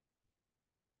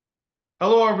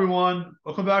Hello, everyone.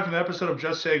 Welcome back to an episode of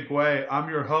Just Say Guay. I'm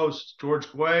your host, George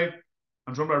Guay.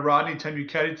 I'm joined by Rodney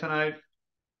Temuketti tonight.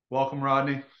 Welcome,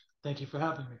 Rodney. Thank you for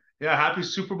having me. Yeah, happy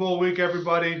Super Bowl week,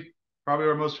 everybody. Probably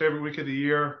our most favorite week of the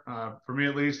year. For me,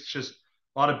 at least, it's just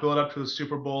a lot of build up to the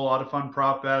Super Bowl, a lot of fun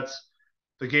prop bets.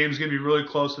 The game's going to be really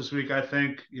close this week, I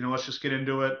think. Let's just get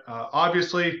into it.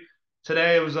 Obviously,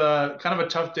 today it was a kind of a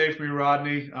tough day for me,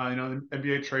 Rodney. The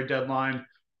NBA trade deadline.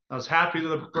 I was happy that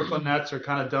the Brooklyn Nets are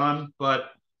kind of done, but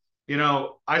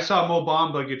I saw Mo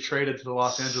Bamba get traded to the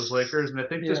Los Angeles Lakers, and I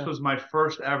think this Yeah, was my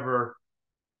first ever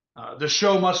the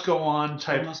show must go on show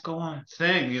type must go on.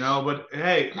 thing. But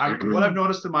hey, what I've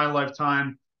noticed in my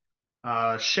lifetime,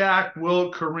 Shaq,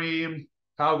 Wilt, Kareem,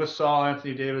 Pau Gasol,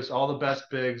 Anthony Davis, all the best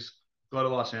bigs go to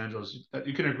Los Angeles.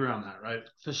 You can agree on that, right?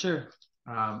 For sure.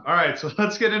 All right, so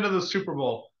let's get into the Super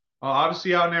Bowl.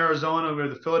 Obviously, out in Arizona, we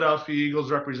have the Philadelphia Eagles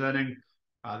representing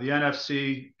the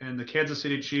NFC and the Kansas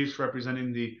City Chiefs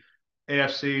representing the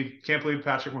AFC. Can't believe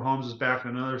Patrick Mahomes is back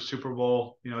in another Super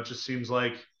Bowl. It just seems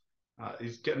like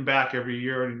he's getting back every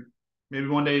year, and maybe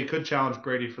one day he could challenge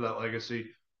Brady for that legacy.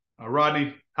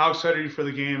 Rodney, how excited are you for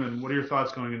the game, and what are your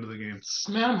thoughts going into the game?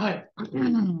 Man, I'm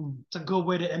hyped. It's a good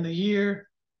way to end the year.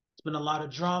 It's been a lot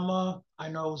of drama. I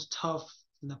know it was tough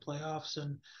in the playoffs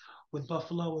and with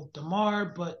Buffalo with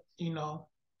DeMar, but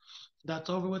that's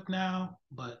over with now.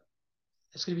 But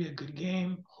it's gonna be a good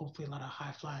game. Hopefully, a lot of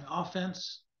high flying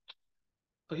offense.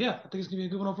 But yeah, I think it's gonna be a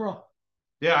good one overall.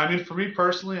 Yeah, I mean, for me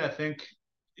personally, I think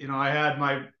I had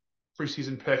my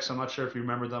preseason picks. I'm not sure if you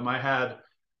remember them. I had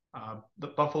the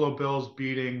Buffalo Bills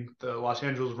beating the Los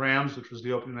Angeles Rams, which was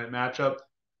the opening night matchup.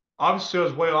 Obviously, I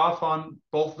was way off on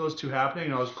both of those two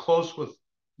happening. I was close with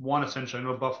one essentially. I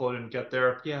know Buffalo didn't get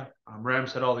there. Yeah,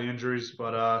 Rams had all the injuries,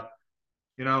 but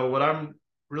what I'm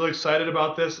really excited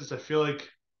about this is I feel like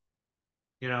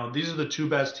these are the two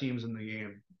best teams in the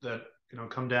game that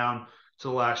come down to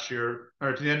the last year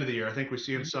or to the end of the year. I think we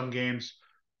see in some games,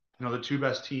 the two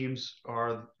best teams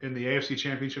are in the AFC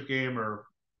Championship game, or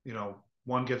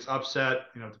one gets upset.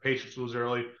 If the Patriots lose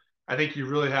early, I think you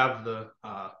really have the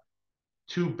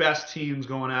two best teams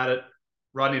going at it.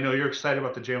 Rodney, I know you're excited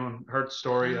about the Jalen Hurts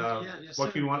story. yeah, yes, What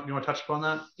sir. do you want to touch upon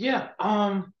that? Yeah.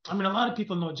 I mean, a lot of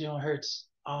people know Jalen Hurts.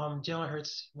 Jalen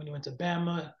Hurts when he went to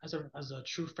Bama as a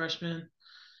true freshman.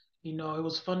 It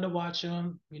was fun to watch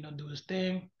him, do his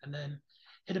thing, and then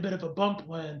hit a bit of a bump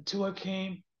when Tua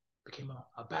came, became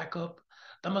a backup.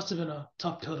 That must have been a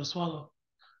tough pill to swallow.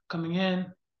 Coming in,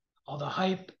 all the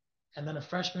hype, and then a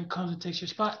freshman comes and takes your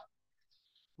spot.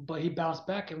 But he bounced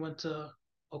back and went to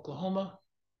Oklahoma,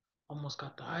 almost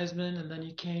got the Heisman, and then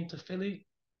he came to Philly,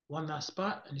 won that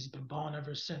spot, and he's been balling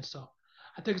ever since. So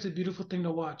I think it's a beautiful thing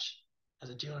to watch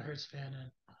as a Jalen Hurts fan, and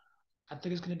I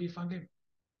think it's going to be a fun game.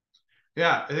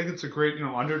 Yeah, I think it's a great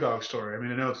underdog story. I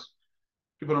mean, I know it's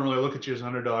people don't really look at you as an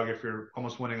underdog if you're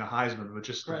almost winning a Heisman, but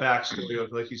just the Right. backstory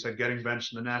of, like you said, getting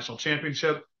benched in the national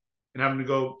championship and having to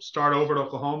go start over at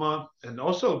Oklahoma, and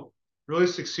also really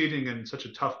succeeding in such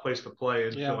a tough place to play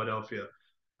in Yeah. Philadelphia.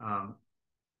 Um,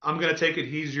 I'm gonna take it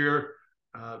he's your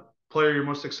player you're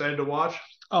most excited to watch.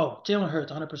 Oh, Jalen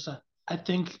Hurts, 100%. I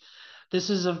think this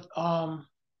is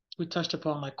we touched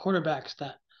upon like quarterbacks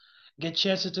that get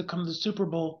chances to come to the Super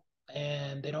Bowl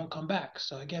and they don't come back.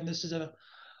 So again, this is a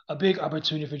big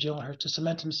opportunity for Jalen Hurts to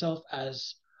cement himself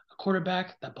as a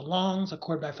quarterback that belongs, a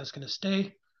quarterback that's going to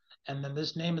stay, and then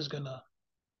this name, this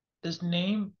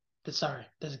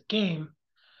game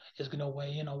is going to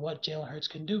weigh in on what Jalen Hurts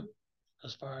can do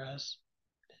as far as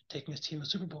taking his team to the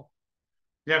Super Bowl.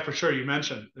 Yeah, for sure. You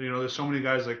mentioned there's so many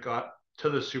guys that got to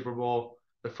the Super Bowl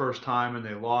the first time and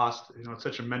they lost. It's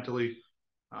such a mentally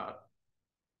uh,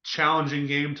 challenging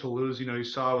game to lose. You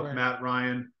saw with Right. Matt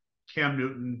Ryan, Cam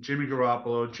Newton, Jimmy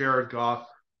Garoppolo, Jared Goff,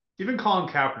 even Colin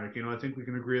Kaepernick. I think we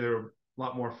can agree there were a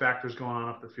lot more factors going on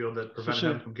off the field that For prevented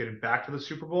sure. him from getting back to the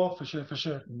Super Bowl. For sure. For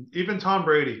sure. Even Tom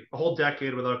Brady, a whole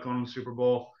decade without going to the Super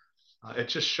Bowl. It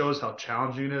just shows how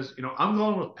challenging it is. I'm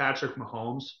going with Patrick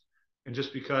Mahomes, and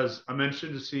just because I'm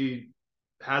interested to see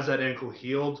has that ankle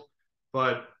healed,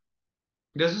 but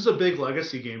this is a big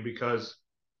legacy game because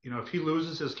if he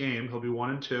loses this game, he'll be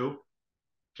 1-2,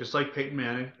 just like Peyton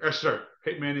Manning. Or sorry,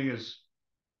 Peyton Manning is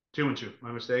 2-2.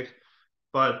 My mistake.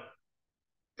 But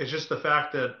it's just the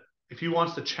fact that if he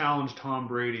wants to challenge Tom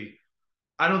Brady,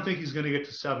 I don't think he's going to get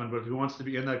to 7. But if he wants to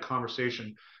be in that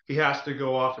conversation, he has to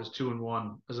go off as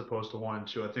 2-1 as opposed to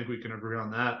 1-2. I think we can agree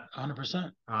on that.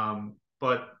 100%.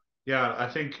 But yeah, I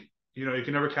think you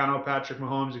can never count out Patrick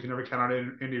Mahomes. You can never count out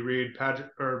Andy Reid. Patrick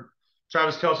or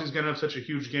Travis Kelsey's going to have such a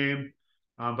huge game.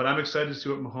 But I'm excited to see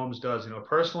what Mahomes does.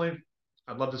 Personally,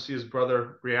 I'd love to see his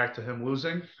brother react to him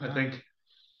losing. I think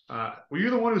Were you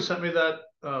the one who sent me that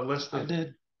list I of?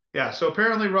 did. Yeah. So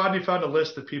apparently Rodney found a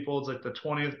list of people. It's like the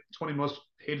 20 most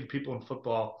hated people in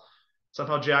football.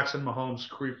 Somehow Jackson Mahomes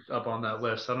creeped up on that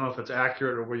list. I don't know if it's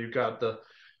accurate or where you got the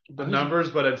Bro,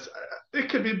 numbers, but it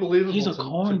could be he's believable a to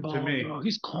cornball, me. bro.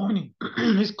 He's corny.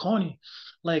 He's corny.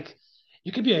 Like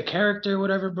you could be a character, or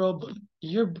whatever, bro. But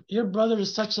your brother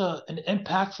is such an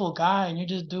impactful guy, and you're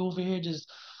just over here just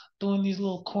doing these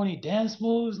little corny dance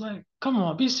moves. Like, come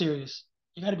on, be serious.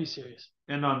 You got to be serious.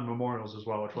 And on memorials as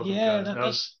well, which wasn't Yeah, good. That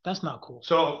was that's not cool.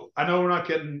 so. I know we're not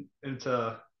getting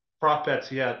into prop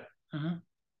bets yet, Hmm.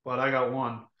 but I got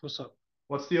one. What's up?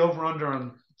 What's the over under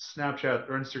on Snapchat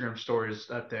or Instagram stories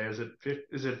that day? Is it 50,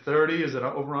 is it 30? Is it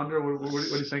over under? What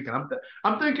are you thinking?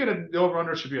 I'm thinking the over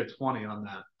under should be a 20 on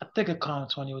that. I think a calm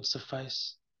 20 would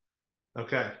suffice.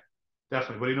 Okay,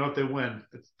 definitely. But you know if they win,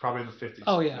 it's probably in the 50s.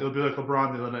 Oh yeah, It'll be like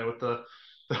LeBron the other night with the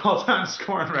all time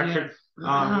scoring yeah. record,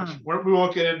 which we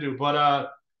won't get into. But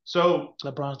so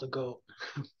LeBron's the GOAT.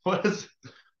 what is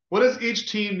what does each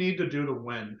team need to do to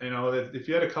win? You know, if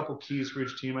you had a couple keys for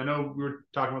each team, I know we were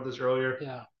talking about this earlier.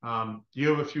 Yeah. You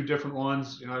have a few different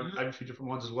ones. You know, I have a few different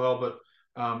ones as well. But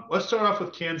let's start off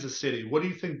with Kansas City. What do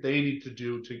you think they need to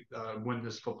do to win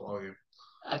this football game?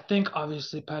 I think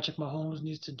obviously Patrick Mahomes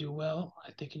needs to do well.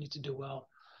 I think he needs to do well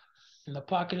in the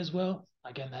pocket as well.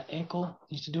 Again, that ankle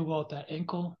needs to do well with that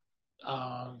ankle.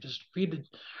 Just read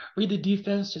the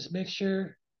defense. Just make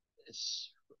sure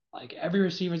it's like every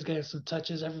receiver is getting some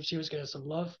touches, every receiver is getting some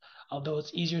love. Although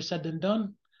it's easier said than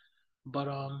done, but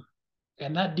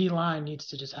and that D line needs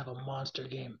to just have a monster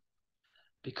game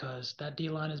because that D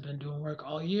line has been doing work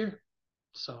all year.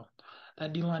 So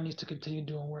that D line needs to continue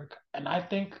doing work, and I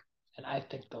think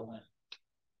they'll win.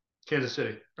 Kansas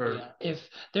City, or Yeah, if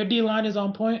their D line is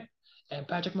on point and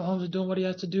Patrick Mahomes is doing what he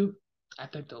has to do, I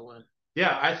think they'll win.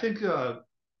 yeah, I think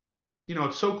you know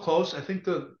it's so close. I think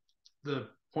the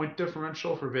point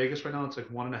differential for Vegas right now it's like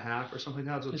 1.5 or something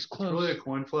like that. So It's it's really a close.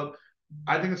 coin flip.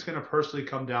 I think it's going to personally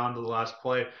come down to the last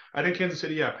play. I think Kansas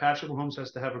City, yeah, Patrick Mahomes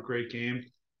has to have a great game.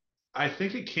 I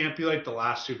think it can't be like the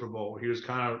last Super Bowl where he was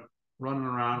kind of running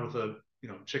around with a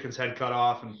chicken's head cut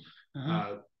off, and Hmm. uh,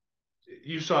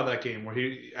 you saw that game where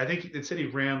I think it said he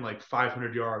ran like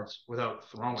 500 yards without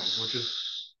throwing, which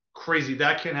is crazy.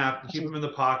 That can't happen. That's Keep a, him in the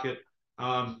pocket.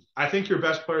 I think your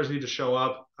best players need to show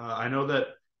up. I know that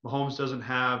Mahomes doesn't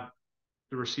have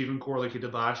the receiving core like he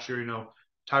did last year. You know,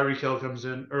 Tyreek Hill comes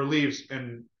in or leaves,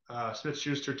 and Smith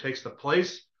Schuster takes the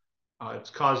place. It's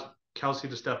caused Kelsey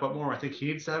to step up more. I think he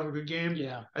needs to have a good game.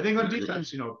 yeah. I think on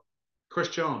defense, Chris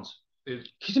Jones.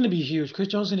 He's going to be huge. Chris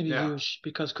Jones is going to be Yeah, huge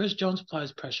because Chris Jones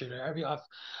applies pressure to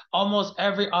almost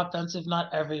every offensive,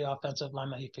 not every offensive line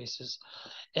that he faces.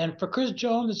 And for Chris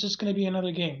Jones, it's just going to be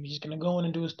another game. He's going to go in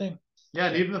and do his thing. yeah,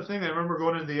 and So even the thing I remember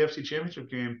going into the AFC Championship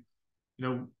game.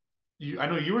 You know, I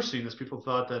know you were seeing this. People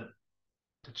thought that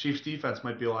the Chiefs defense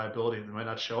might be a liability and they might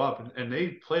not show up, and they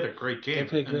played a great they game,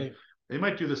 play and great. they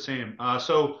might do the same.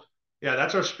 So yeah,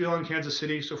 that's our spiel on Kansas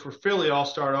City. So for Philly, I'll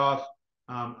start off.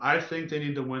 I think they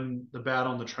need to win the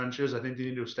battle in the trenches. I think they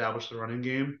need to establish the running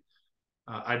game.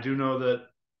 I do know that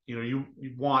you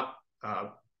want uh,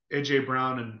 AJ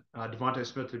Brown and Devontae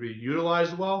Smith to be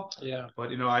utilized well, Yeah.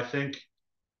 but I think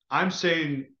I'm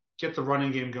saying get the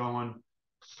running game going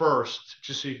first,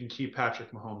 just so you can keep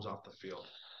Patrick Mahomes off the field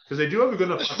because they do have a good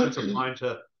enough offensive line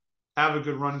to have a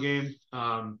good run game.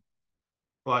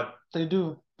 But They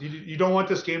do. you don't want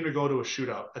this game to go to a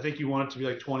shootout. I think you want it to be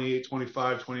like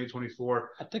 28-25, 28-24.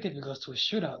 I think if it goes to a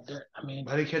shootout,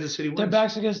 I think Kansas City their wins.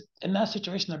 backs against in that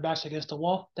situation, their backs against the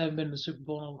wall. They haven't been to the Super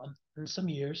Bowl in some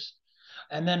years.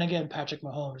 And then again, Patrick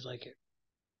Mahomes, like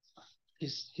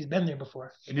he's been there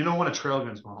before. And you don't want to trail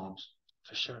against Mahomes.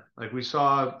 For sure. Like we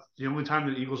saw, the only time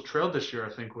the Eagles trailed this year, I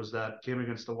think, was that game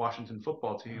against the Washington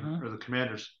football team or the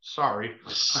Commanders. Sorry.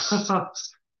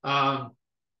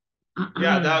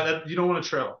 Yeah, that you don't want to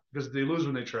trail because they lose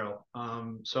when they trail.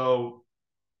 So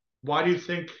why do you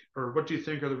think, or what do you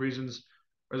think are the reasons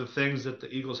or the things that the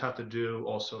Eagles have to do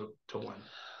also to win?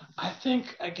 I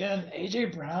think again,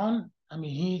 AJ Brown.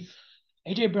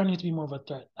 AJ Brown needs to be more of a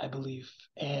threat, I believe.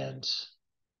 And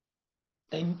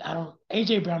I don't.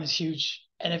 AJ Brown is huge,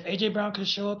 and if AJ Brown can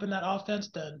show up in that offense,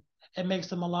 then it makes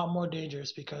them a lot more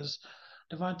dangerous because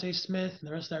Devontae Smith and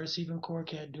the rest of that receiving core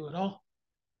can't do it all.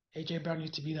 AJ Brown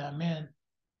needs to be that man.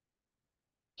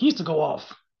 He needs to go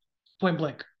off, point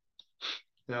blank.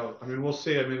 No, I mean we'll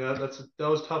see. I mean that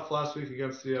was tough last week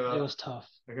against It the was tough.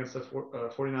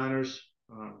 49ers.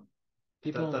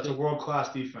 People That's a think world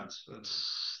class defense.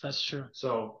 that's true.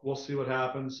 So we'll see what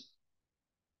happens.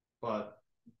 But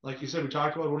like you said, we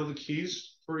talked about what are the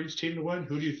keys for each team to win.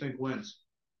 Who do you think wins?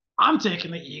 I'm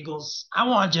taking the Eagles. I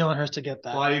want Jalen Hurts to get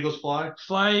that. Fly, Eagles, fly.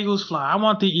 Fly, Eagles, fly. I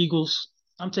want the Eagles.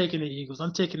 I'm taking the Eagles.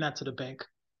 I'm taking that to the bank,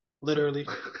 literally.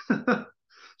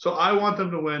 So I want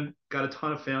them to win. Got a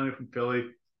ton of family from Philly.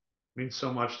 Means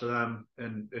so much to them,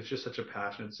 and it's just such a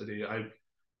passionate city.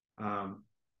 Um,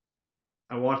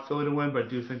 I want Philly to win, but I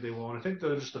do think they won't. I think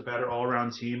they're just a better all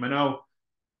around team. I know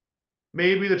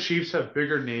maybe the Chiefs have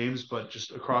bigger names, but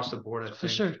just across the board, I For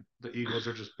think sure. the Eagles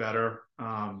are just better.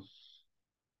 And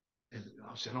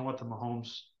obviously, I don't want the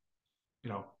Mahomes,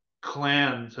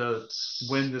 clan to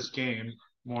win this game.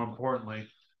 More importantly,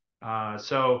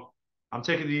 so I'm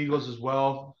taking the Eagles as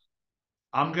well.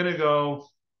 I'm gonna go.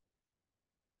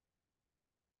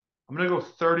 I'm gonna go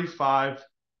 35-31.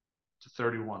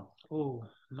 Oh,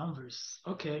 numbers.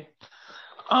 Okay.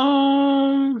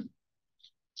 Um.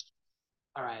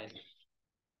 All right.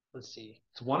 Let's see.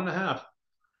 It's 1.5.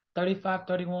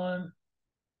 35-31.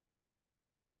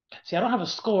 See, I don't have a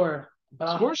score,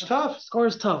 but Score's tough score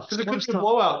is tough. because it Score could is be a tough.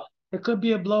 blowout. It could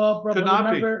be a blowout, bro. Could But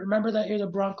not be. remember that year the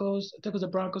Broncos. I think it was the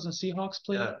Broncos and Seahawks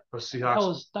played. Yeah, or That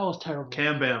Seahawks. was terrible.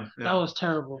 Cam Bam. That Yeah. was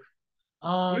terrible.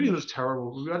 It was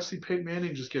terrible. We got to see Peyton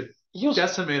Manning just get was,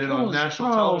 decimated on national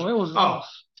bro, television. It was rough.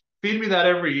 Feed me that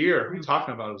every year. What are you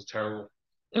talking about? It was terrible.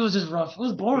 It was just rough. It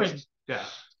was boring. It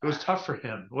was tough for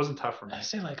him. It wasn't tough for me. I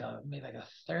say maybe like a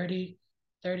 30,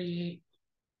 38,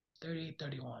 38,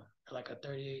 31, or like a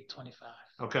 38, 25.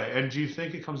 Okay, and do you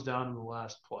think it comes down to the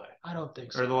last play? I don't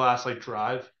think so. Or the last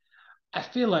drive? I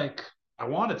feel like I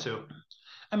wanted to.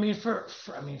 I mean, for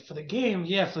the game,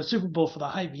 yeah, for the Super Bowl, for the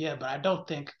hype, yeah, but I don't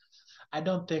think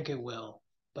it will.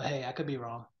 But hey, I could be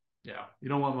wrong. Yeah, you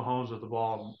don't want Mahomes with the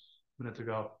ball a minute to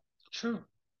go. True,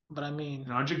 but I mean,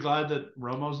 aren't you glad that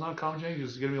Romo's not coming?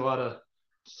 There's gonna be a lot of,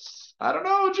 I don't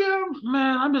know, Jim.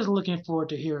 Man, I'm just looking forward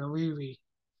to hearing Riri.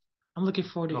 I'm looking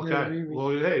forward to hearing Riri.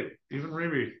 Well, hey, even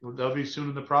Riri, they'll be soon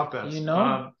in the prop bets.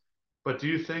 But do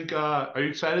you think? Are you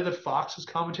excited that Fox is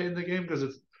commentating the game because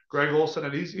it's Greg Olson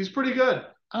and he's pretty good?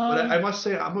 But I must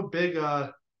say I'm a big. I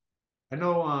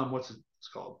know what's it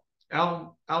called.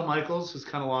 Al Michaels has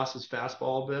kind of lost his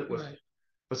fastball a bit with,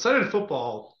 but Sunday Night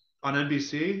Football on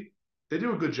NBC, they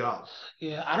do a good job.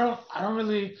 Yeah, I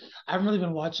haven't really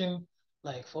been watching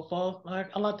like football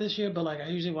like a lot this year, but like I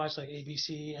usually watch like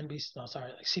ABC, NBC, no,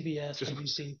 sorry, like CBS,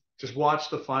 NBC. Just watch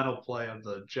the final play of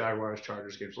the Jaguars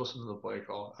Chargers games. Listen to the play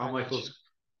call. Al Michaels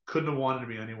couldn't have wanted to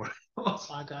be anywhere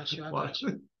else. I got you.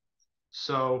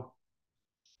 So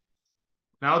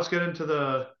now let's get into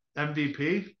the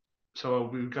MVP. So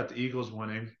we've got the Eagles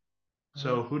winning.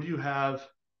 So who do you have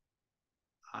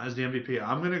as the MVP?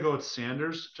 I'm going to go with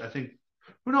Sanders. I think,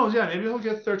 who knows? Yeah, maybe he'll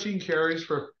get 13 carries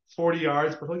for 40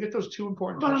 yards, but he'll get those 2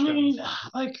 important touchdowns. I mean,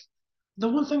 like, the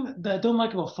one thing that I don't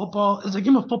like about football is the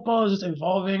game of football is just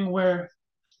evolving where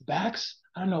backs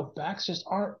are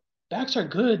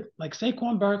good. Like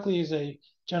Saquon Barkley is a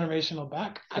generational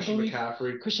back. Christian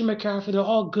McCaffrey, they're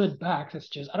all good backs. It's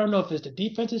just I don't know if it's the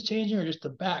defense is changing or just the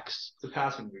backs. It's a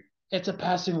passing league. It's a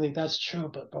passing league, that's true,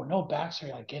 but bro, no backs are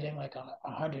like getting like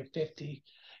 150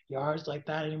 yards like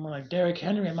that anymore. Like Derrick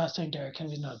Henry, I'm not saying Derrick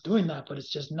Henry's not doing that, but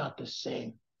it's just not the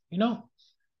same,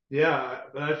 Yeah,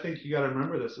 but I think you got to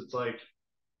remember this. It's like,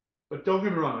 but don't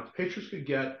get me wrong, if the Patriots could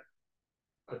get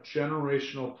a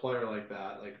generational player like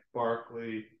that, like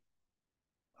Barkley,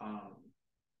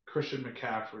 Christian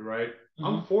McCaffrey, right? Mm-hmm.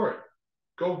 I'm for it.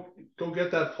 Go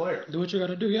get that player. Do what you got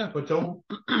to do, yeah. But don't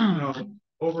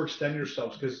overextend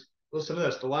yourselves because listen to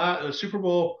this: the Super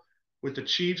Bowl with the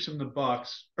Chiefs and the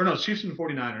Bucks, Chiefs and the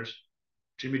 49ers,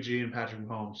 Jimmy G and Patrick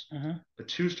Mahomes, the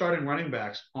 2 starting running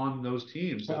backs on those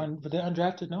teams. But they're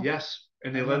undrafted, no? Yes,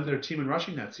 and they led their team in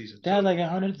rushing that season. They had like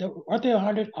 100. Aren't they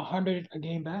 100 a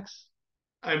game backs?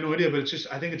 I have no idea, but it's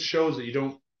just I think it shows that you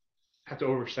don't have to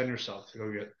overextend yourself to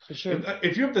go get. For sure.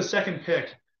 If you have the second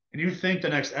pick and you think the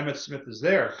next Emmitt Smith is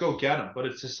there, go get him. But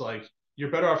it's just like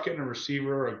you're better off getting a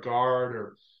receiver, a guard,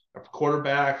 or a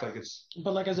quarterback.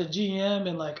 But like as a GM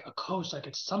and like a coach, like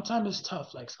sometimes it's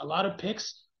tough. Like not a lot of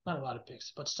picks,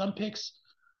 but some picks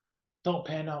don't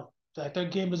pan out. Like their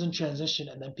game is in transition,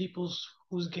 and then people's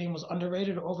whose game was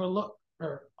underrated or overlooked,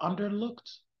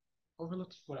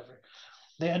 whatever.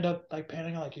 They end up like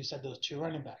panning out, like you said, those 2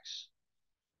 running backs.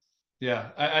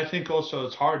 Yeah, I think also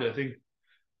it's hard. I think,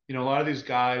 a lot of these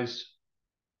guys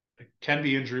can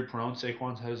be injury prone.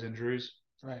 Saquon has injuries.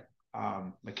 Right.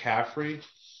 McCaffrey,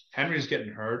 Henry's getting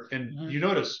hurt. And you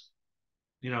notice,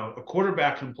 a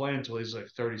quarterback can play until he's like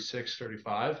 36,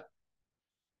 35.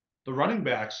 The running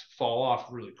backs fall off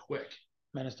really quick.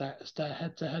 Man, it's that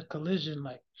head-to-head collision,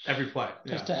 like every play.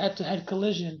 It's the head-to-head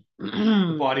collision.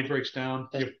 The body breaks down.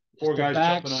 You have 4 guys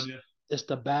jumping on you. it's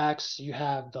the backs. You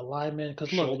have the linemen.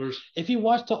 Because look, shoulders. if you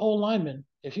watch the O linemen,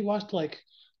 if you watch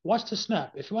watch the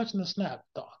snap. If you're watching the snap,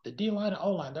 the D line and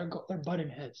O line, they're butting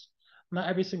heads. Not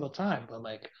every single time, but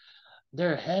like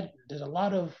their head. There's a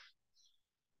lot of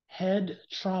head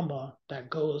trauma that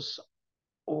goes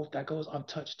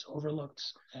untouched, overlooked,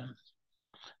 and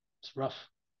it's rough.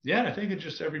 Yeah, I think it's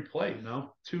just every play, you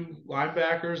know, two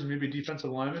linebackers and maybe defensive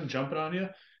linemen jumping on you.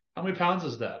 How many pounds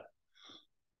is that?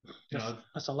 You know,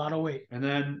 That's a lot of weight. and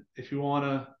then if you want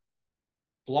to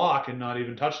block and not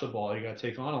even touch the ball, you got to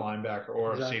take on a linebacker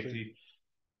or a Exactly. safety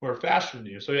who are faster than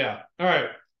you. So yeah, all right.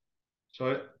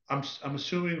 So I'm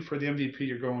assuming for the MVP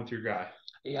you're going with your guy.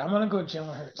 Yeah, I'm gonna go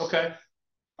Jalen Hurts. Okay.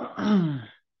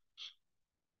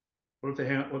 What if they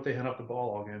hand up the ball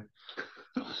all game?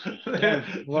 Yeah,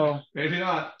 well, Maybe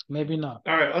not. maybe not.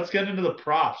 All right, let's get into the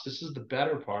props. This is the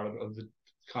better part of the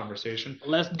conversation.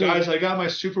 Let's do Guys, it. I got my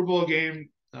Super Bowl game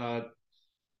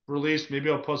released. Maybe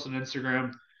I'll post on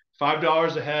Instagram.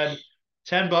 $5 a head,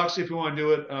 $10 if you want to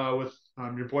do it with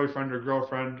your boyfriend or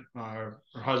girlfriend or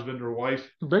husband or wife.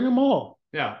 Bring them all.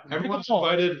 Yeah, Bring everyone's them all.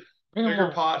 invited. Bring them Bigger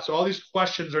all. pot. So all these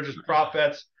questions are just prop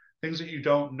bets, things that you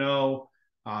don't know.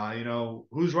 You know,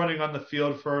 who's running on the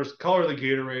field first, color of the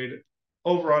Gatorade,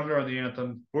 over under on the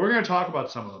anthem. But we're going to talk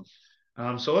about some of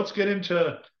them. So let's get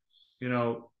into, you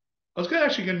know,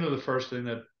 actually get into the first thing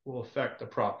that will affect the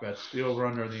prop bets, the over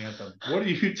under on the anthem. What are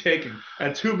you taking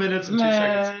at 2 minutes and 2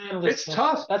 seconds? Listen, It's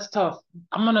tough. That's tough.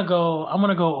 I'm gonna go over.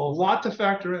 A lot to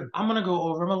factor in. I'm gonna go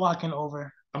over. I'm gonna lock in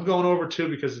over. I'm going over too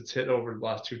because it's hit over the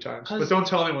last 2 times. But don't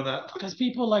tell anyone that. Because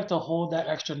people like to hold that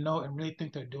extra note and really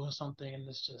think they're doing something, and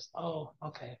it's just, oh,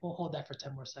 okay, we'll hold that for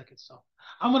 10 more seconds. So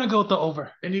I'm gonna go with the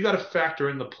over. And you got to factor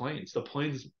in the planes. The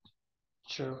planes.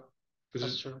 True.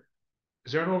 That's true.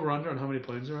 Is there an over under on how many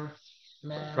planes there are?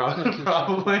 Man,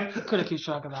 probably. Could have kept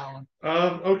track of that one.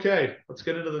 Okay, let's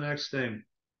get into the next thing.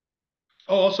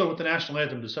 Oh, also with the national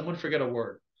anthem, did someone forget a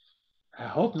word? I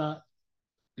hope not.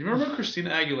 You remember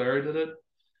Christina Aguilera did it?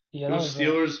 Yeah, it was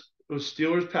Steelers. It was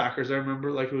Steelers Packers. I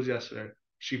remember like it was yesterday.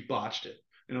 She botched it,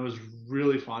 and it was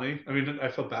really funny. I mean, I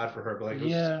felt bad for her, but like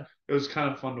it was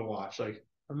kind of fun to watch. Like,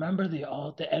 remember the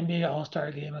NBA All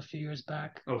Star game a few years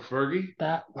back? Oh, Fergie.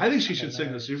 I think she should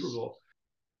sing the Super Bowl.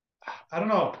 I don't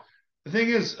know. The thing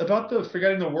is about the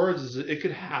forgetting the words is it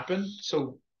could happen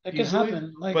so it easily, could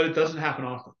happen, but it doesn't happen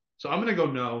often. So I'm gonna go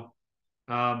no.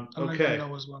 I'm gonna go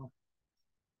no as well.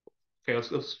 Okay,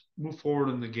 let's move forward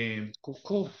in the game.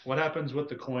 Cool. What happens with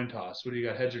the coin toss? What do you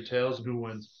got? Heads or tails, and who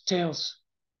wins? Tails.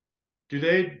 Do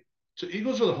they? So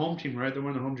Eagles are the home team, right? They're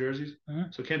wearing their home jerseys.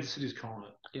 Mm-hmm. So Kansas City's calling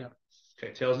it. Yeah.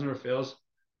 Okay, tails never fails.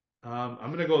 I'm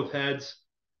gonna go with heads,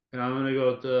 and I'm gonna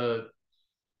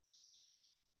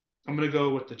go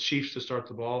with the Chiefs to start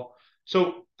the ball.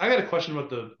 So I got a question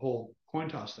about the whole coin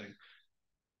toss thing.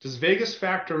 Does Vegas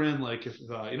factor in like if you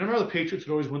remember how the Patriots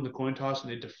would always win the coin toss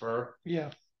and they defer? Yeah.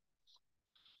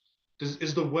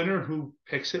 Is the winner who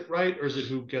picks it right, or is it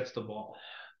who gets the ball?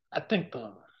 I think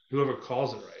whoever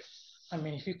calls it right. I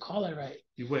mean, if you call it right,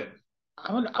 you win.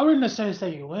 I wouldn't necessarily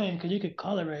say you win because you could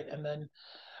call it right, and then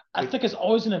I think it's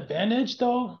always an advantage,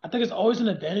 though. I think it's always an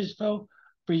advantage, though,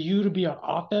 for you to be on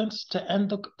offense to end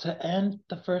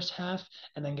the first half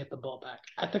and then get the ball back.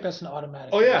 I think that's an automatic.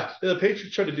 Oh yeah, the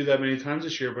Patriots tried to do that many times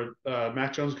this year, but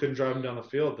Mac Jones couldn't drive them down the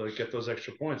field to get those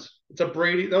extra points. That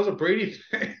was a Brady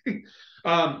thing.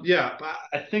 Yeah, but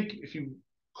I think if you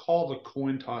call the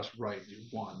coin toss right, you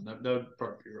won. That would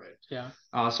probably be right.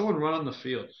 Yeah. Someone run on the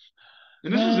field,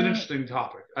 and this is an interesting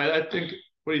topic. I think.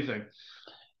 What do you think?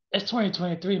 It's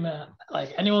 2023, man.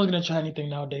 Like anyone's gonna try anything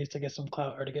nowadays to get some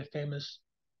clout or to get famous.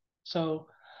 So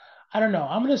I don't know.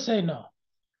 I'm gonna say no.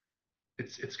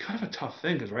 It's kind of a tough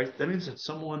thing, because right, that means that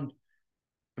someone.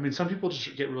 I mean, some people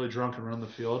just get really drunk and run on the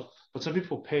field, but some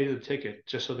people pay the ticket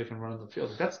just so they can run on the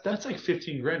field. That's like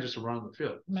 15 grand just to run on the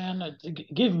field. Man,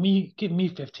 give me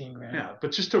 15 grand. Yeah,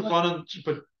 but just to run on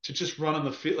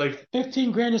the field, like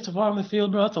 15 grand just to run on the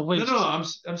field, bro. That's a waste. No, I'm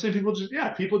saying people just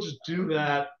do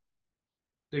that.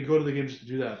 They go to the game just to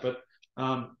do that. But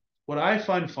what I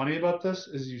find funny about this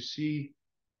is you see,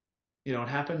 it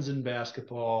happens in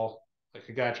basketball. Like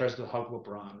a guy tries to hug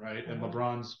LeBron, right? And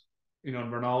LeBron's, and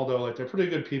Ronaldo, like they're pretty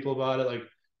good people about it. Like,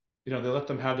 they let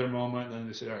them have their moment, and then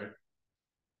they say, "All right,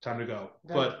 time to go."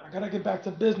 I gotta get back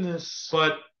to business.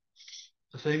 But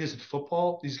the thing is, in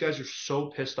football, these guys are so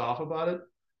pissed off about it.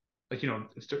 Like,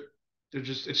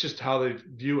 it's just how they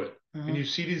view it. Mm-hmm. And you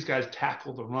see these guys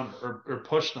tackle the runner or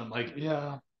push them, like,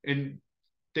 and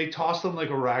they toss them like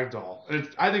a rag doll. And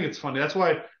I think it's funny. That's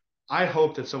why I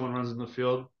hope that someone runs in the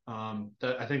field.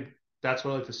 I think that's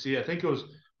what I like to see. I think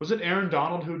was it Aaron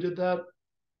Donald who did that?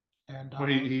 Aaron when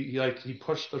Donald. he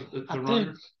pushed I the think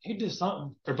runner, he did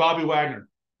something. or Bobby Wagner. It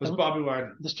was The, Bobby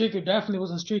Wagner. the streaker definitely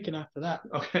wasn't streaking after that.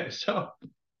 Okay, so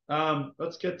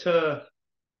let's get to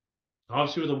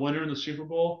obviously with the winner in the Super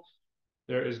Bowl.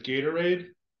 There is Gatorade,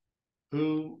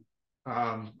 who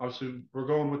obviously we're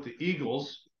going with the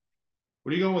Eagles.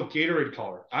 What are you going with Gatorade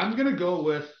color? I'm gonna go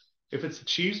with if it's the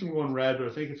Chiefs, I'm going red, but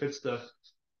I think if it's the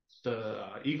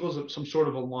Eagles, some sort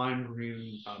of a lime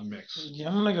green mix. Yeah,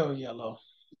 I'm gonna go yellow.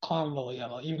 Calm little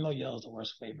yellow, even though yellow is the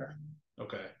worst flavor.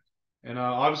 Okay, and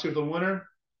obviously with the winner,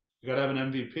 you got to have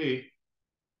an MVP.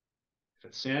 If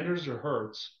it's Sanders or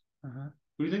Hurts, who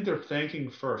do you think they're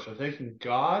thanking first? Are they thanking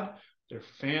God, their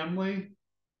family,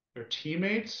 their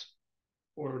teammates,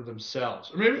 or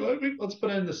themselves? Or maybe let's put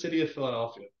it in the city of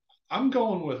Philadelphia. I'm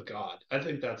going with God. I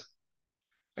think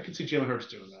I can see Jalen Hurts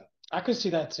doing that. I could see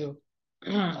that too.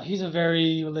 He's a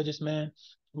very religious man,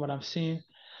 from what I've seen.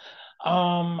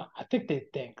 I think they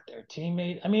thank their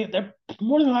teammate. I mean, they're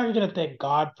more than likely gonna thank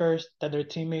God first, than their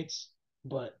teammates.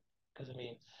 But because I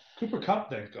mean, Cooper Kupp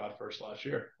thanked God first last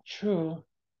year. true,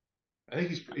 I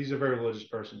think he's a very religious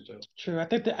person too. true. I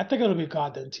think it'll be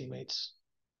God then teammates.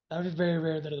 That would be very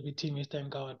rare that it'll be teammates thank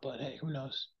God. But hey, who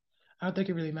knows? I don't think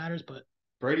it really matters. But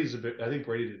Brady's a bit. I think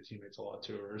Brady did teammates a lot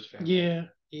too, or his family.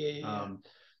 yeah.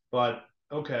 But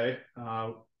okay,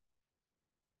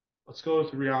 let's go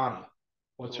with Rihanna.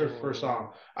 What's her first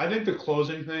song? I think the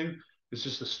closing thing is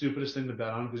just the stupidest thing to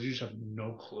bet on because you just have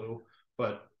no clue.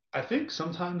 But I think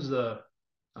sometimes uh,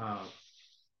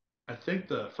 I think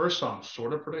the first song's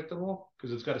sort of predictable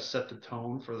because it's got to set the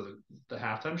tone for the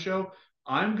halftime show.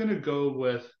 I'm gonna go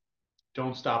with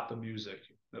 "Don't Stop the Music."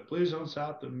 Please don't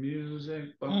stop the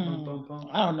music. Bum, bum, bum, bum.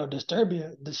 I don't know.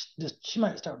 Disturbia. She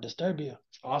might start with Disturbia.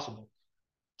 It's possible.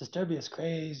 Disturbia is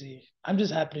crazy. I'm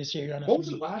just happy to see her on. What was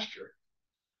it last year?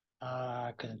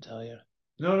 I couldn't tell you.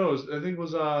 No, I think it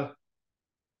was the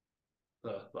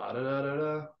da da da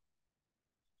da.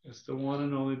 It's the one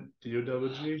and only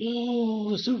D-O-double-G.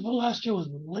 Oh, the Super Bowl last year was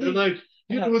They're late. like,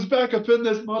 it was back up in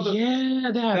this mother.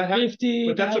 Yeah, they had 50.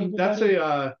 But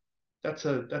that's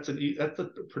a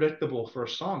predictable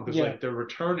first song because like they're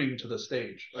returning to the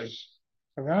stage. Like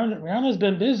Rihanna's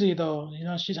been busy though. You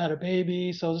know, she's had a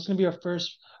baby, so this is gonna be her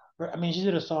first. I mean, she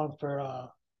did a song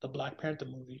for the Black Panther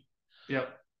movie.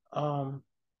 Yep. Um,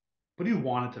 what do you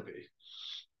want it to be?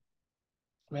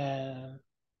 Man,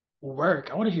 work.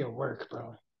 I want to hear work,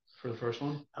 bro. For the first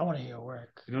one? I want to hear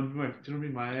work. You know, it would be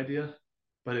my idea,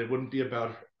 but it wouldn't be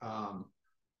about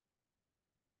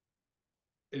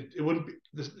it wouldn't be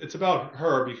this. It's about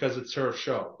her because it's her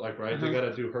show. Like, right? They got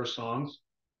to do her songs.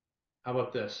 How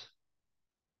about this?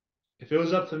 If it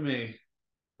was up to me,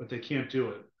 but they can't do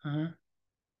it,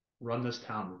 Run This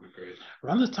Town would be great.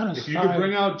 Run This Town is if you could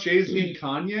bring out Jay-Z and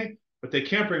Kanye, but they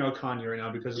can't bring out Kanye right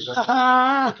now because of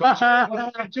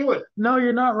can't do it. No,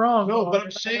 you're not wrong. No, but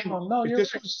I'm saying if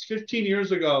this was 15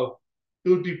 years ago, it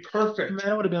would be perfect.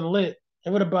 Man, it would have been lit. It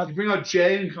would have brought. You bring out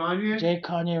Jay and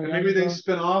Kanye. And maybe they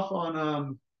spin off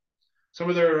on some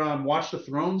of their Watch the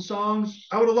Throne songs.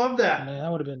 I would have loved that. Man,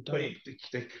 that would have been dope. But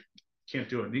they can't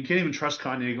do it. You can't even trust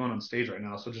Kanye going on stage right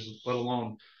now. So just let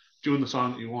alone doing the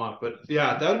song that you want. But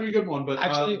yeah, that would be a good one. But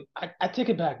actually, I take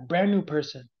it back. Brand New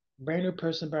Person by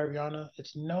Rihanna.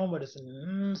 It's known, but it's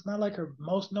not like her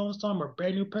most known song. Or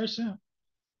Brand New Person.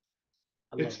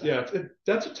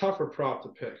 That's a tougher prop to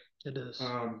pick. It is.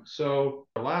 So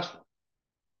our last one.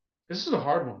 This is a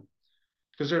hard one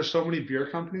because there are so many beer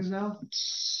companies now.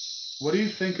 What do you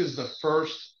think is the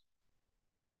first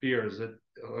beer? Is it?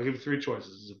 I'll give you three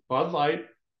choices. Is it Bud Light,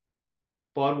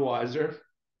 Budweiser,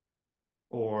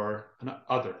 or an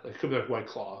other? It could be like White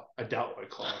Claw. I doubt White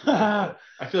Claw.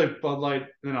 I feel like Bud Light.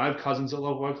 I have cousins that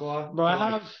love White Claw.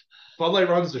 Bro, Bud Light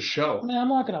runs the show. Man, I'm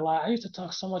not gonna lie. I used to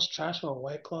talk so much trash about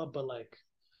White Claw, but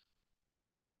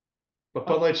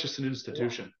Bud Light's just an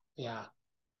institution. Yeah.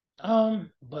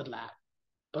 Bud Light.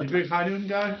 You big High Noon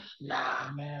guy?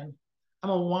 Nah, man. I'm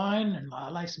a wine and I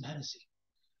like some Hennessy.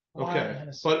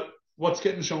 But what's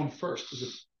getting shown first? Is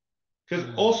it because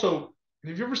also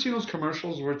have you ever seen those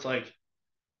commercials where it's like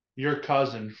your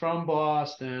cousin from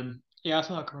Boston? Yeah, it's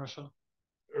not a commercial.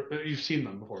 You've seen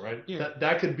them before, right? Yeah.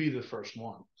 That could be the first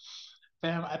one.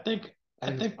 Fam, I think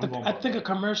a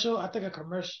commercial.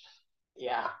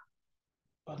 Yeah.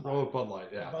 Bud Light,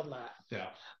 yeah. Bud Light. Yeah.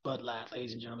 Bud Light,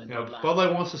 ladies and gentlemen. Bud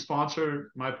Light wants to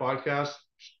sponsor my podcast.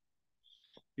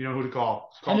 You know who to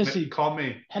call. Hennessy. Call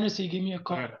me. Hennessy, give me a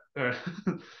call. All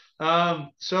right.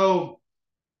 So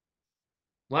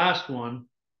last one.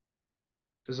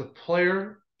 Does a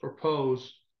player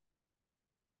propose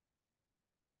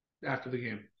after the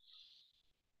game?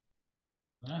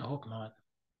 I hope not.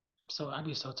 So I'd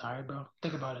be so tired, bro.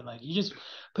 Think about it. Like you just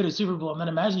put a Super Bowl, and then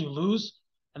imagine you lose,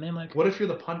 and then like, What if you're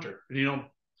the punter and you don't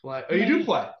play? Oh, you do man,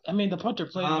 play. I mean, the punter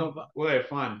plays, bro. But Wait,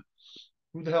 fine.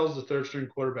 Who the hell is the third string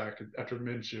quarterback after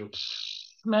Minshew? You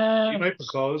man, might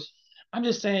propose. I'm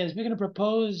just saying, if you're gonna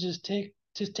propose, just take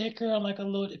her on like a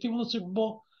little. If you want the Super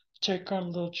Bowl, take her on a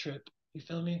little trip. You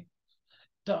feel me?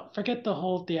 Don't forget the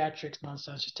whole theatrics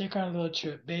nonsense. Just take her on a little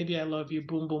trip, baby. I love you.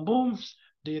 Boom, boom, boom.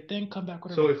 Do your thing. Come back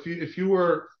with a So ring. if you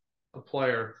were a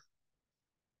player,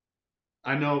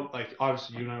 I know like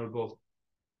obviously you and I would both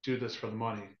do this for the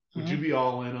money. Would you Mm-hmm. be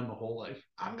all in on the whole like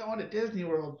I'm going to Disney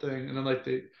World thing, and then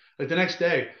the next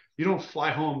day you don't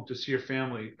fly home to see your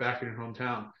family back in your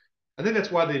hometown? I think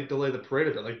that's why they delay the parade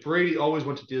a bit. Like Brady always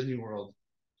went to Disney World,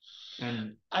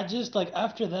 and I just like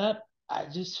after that, I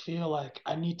just feel like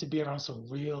I need to be around some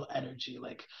real energy. yeah,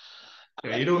 Like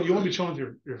you won't be chilling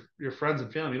with your friends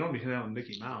and family. You don't want to be hanging out with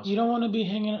Mickey Mouse. you don't want to be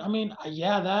hanging. I mean,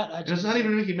 yeah, that I And it's not just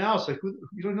even Mickey Mouse. Like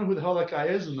you don't know who the hell that guy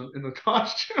is in the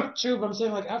costume. true. But I'm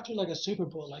saying like after like a Super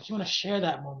Bowl, like you want to share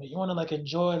that moment. You want to like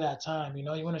enjoy that time. You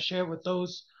want to share it with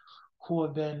those who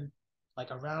have been like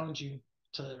around you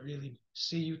to really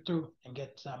see you through and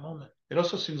get to that moment. It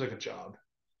also seems like a job.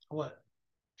 What?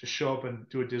 Just show up and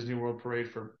do a Disney World parade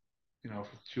for, for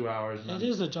 2 hours and It then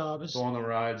is a job. go It's on the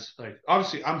rides. Like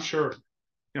obviously, I'm sure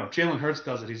Jalen Hurts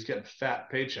does it. He's getting fat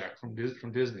paycheck from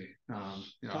Disney.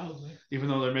 probably. Even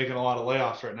though they're making a lot of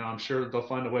layoffs right now, I'm sure they'll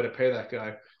find a way to pay that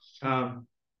guy. Um,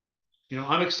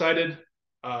 I'm excited.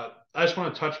 I just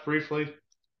want to touch briefly.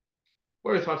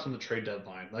 What are your thoughts on the trade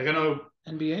deadline? Like I know,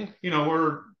 NBA.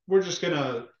 we're just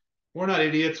gonna we're not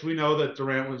idiots. We know that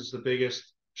Durant was the biggest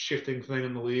shifting thing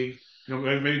in the league.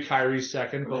 Maybe Kyrie's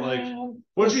second, but like, Man,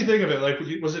 what did you think of it? Like,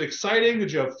 was it exciting?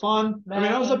 Did you have fun? I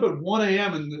mean, I was up man, at 1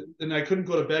 a.m. and I couldn't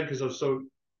go to bed because I was so,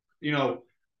 you know,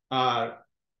 uh,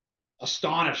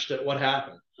 astonished at what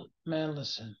happened. man.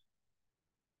 Listen,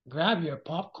 grab your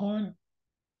popcorn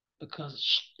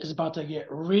because it's about to get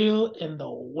real in the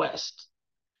West.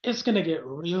 It's gonna get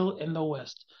real in the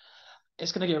West.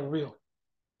 It's gonna get real.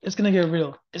 It's gonna get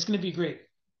real. It's gonna be great.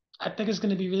 I think it's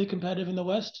gonna be really competitive in the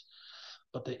West,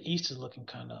 but the East is looking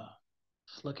kind of,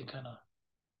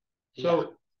 yeah.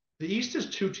 So the East is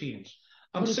two teams.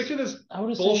 I I'm would sick of this I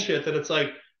would say bullshit that it's like,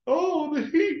 oh, the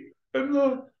Heat and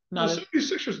the not.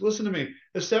 76ers. Listen to me.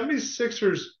 The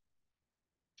 76ers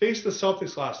faced the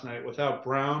Celtics last night without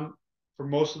Brown for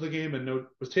most of the game, and no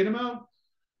was Tatum out.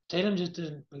 Tatum just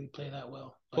didn't really play that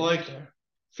well, But but he was like there.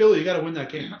 Philly, you got to win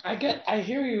that game. I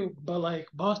hear you, but like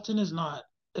Boston is not.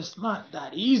 It's not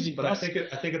that easy. But I think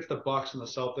it's the Bucks and the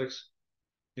Celtics.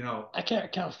 You know, I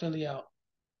can't count Philly out.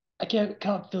 I can't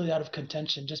count Philly out of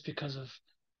contention just because of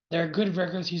they're good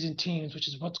regular season teams, which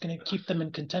is what's going to keep them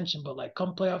in contention. But like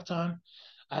come playoff time,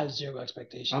 I have zero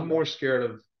expectation. I'm more scared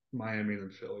of Miami than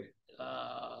Philly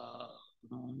Uh,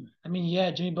 I mean,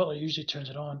 yeah, Jimmy Butler usually turns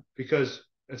it on. because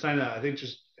it's not that. I think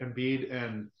just Embiid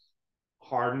and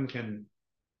Harden can,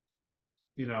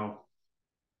 you know,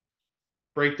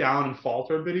 break down and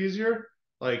falter a bit easier.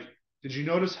 Like, did you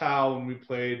notice how when we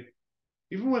played,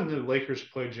 even when the Lakers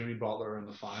played Jimmy Butler in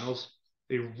the finals,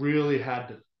 they really had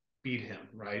to beat him,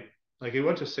 right? Like it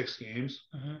went to 6 games,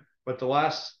 Mm-hmm. but the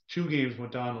last 2 games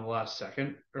went down in the last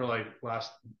second or like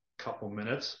last couple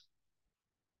minutes.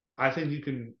 I think you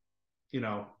can, you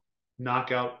know,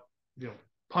 knock out,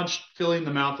 punch Philly in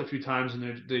the mouth a few times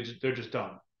and they're just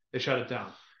done. They shut it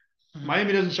down. Mm-hmm.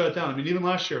 Miami doesn't shut it down. I mean, even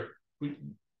last year,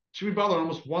 Jimmy Butler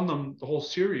almost won them the whole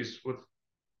series with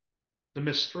the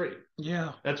missed three.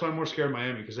 Yeah, That's why I'm more scared of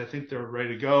Miami because I think they're ready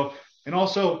to go. And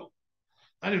also,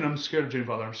 I'm scared of Jimmy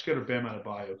Butler. I'm scared of Bam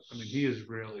Adebayo. I mean, he is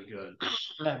really good.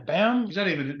 man, Bam, He's not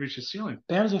even reached his ceiling.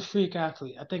 Bam's a freak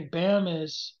athlete. I think Bam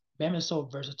is so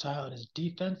versatile in his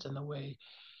defense and the way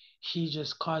he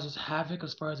just causes havoc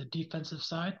as far as the defensive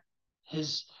side.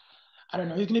 His I don't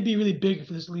know. He's going to be really big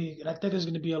for this league, and I think there's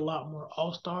going to be a lot more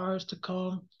All Stars to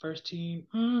come. First team,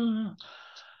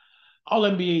 All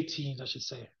NBA teams, I should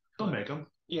say. He'll But make him,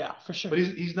 yeah, for sure. but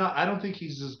he's not. I don't think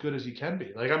he's as good as he can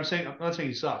be. Like I'm not saying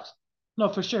he sucks. No,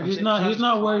 for sure. I'm saying he's not He's his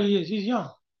not where prime. he is. He's young.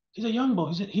 He's a young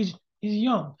boy. He's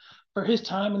young for his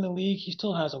time in the league. He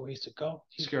still has a ways to go.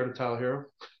 Scared of Tyler Hero.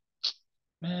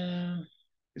 Man,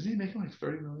 Isn't he making like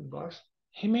 $30 million?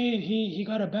 he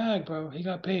got a bag, bro. He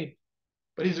got paid.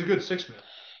 But he's a good six man.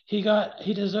 He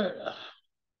deserved.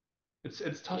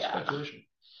 It's tough Yeah. speculation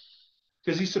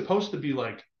because he's supposed to be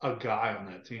like a guy on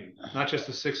that team, not just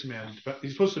a six man. But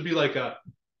he's supposed to be like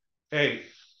hey,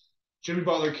 Jimmy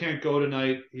Butler can't go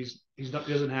tonight. He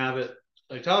doesn't have it.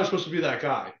 Like Tyler's supposed to be that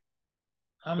guy.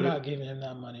 I'm not giving him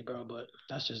that money, bro, but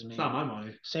that's just me. It's not my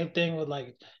money. Same thing with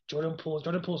like Jordan Poole.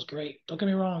 Jordan Poole's great. Don't get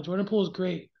me wrong. Jordan Poole's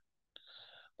great.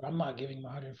 but I'm not giving him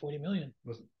 140 million.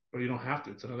 But you don't have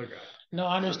to. It's another guy. No,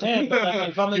 I understand. But like,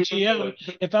 if I'm the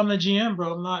GM,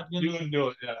 bro, I'm not. You wouldn't do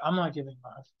it. Yeah. I'm not giving him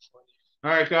 140.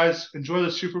 All right, guys. Enjoy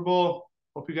the Super Bowl.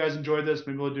 Hope you guys enjoyed this.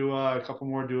 Maybe we'll do a couple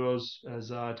more duos as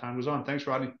time goes on. Thanks,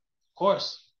 Rodney. Of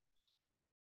course.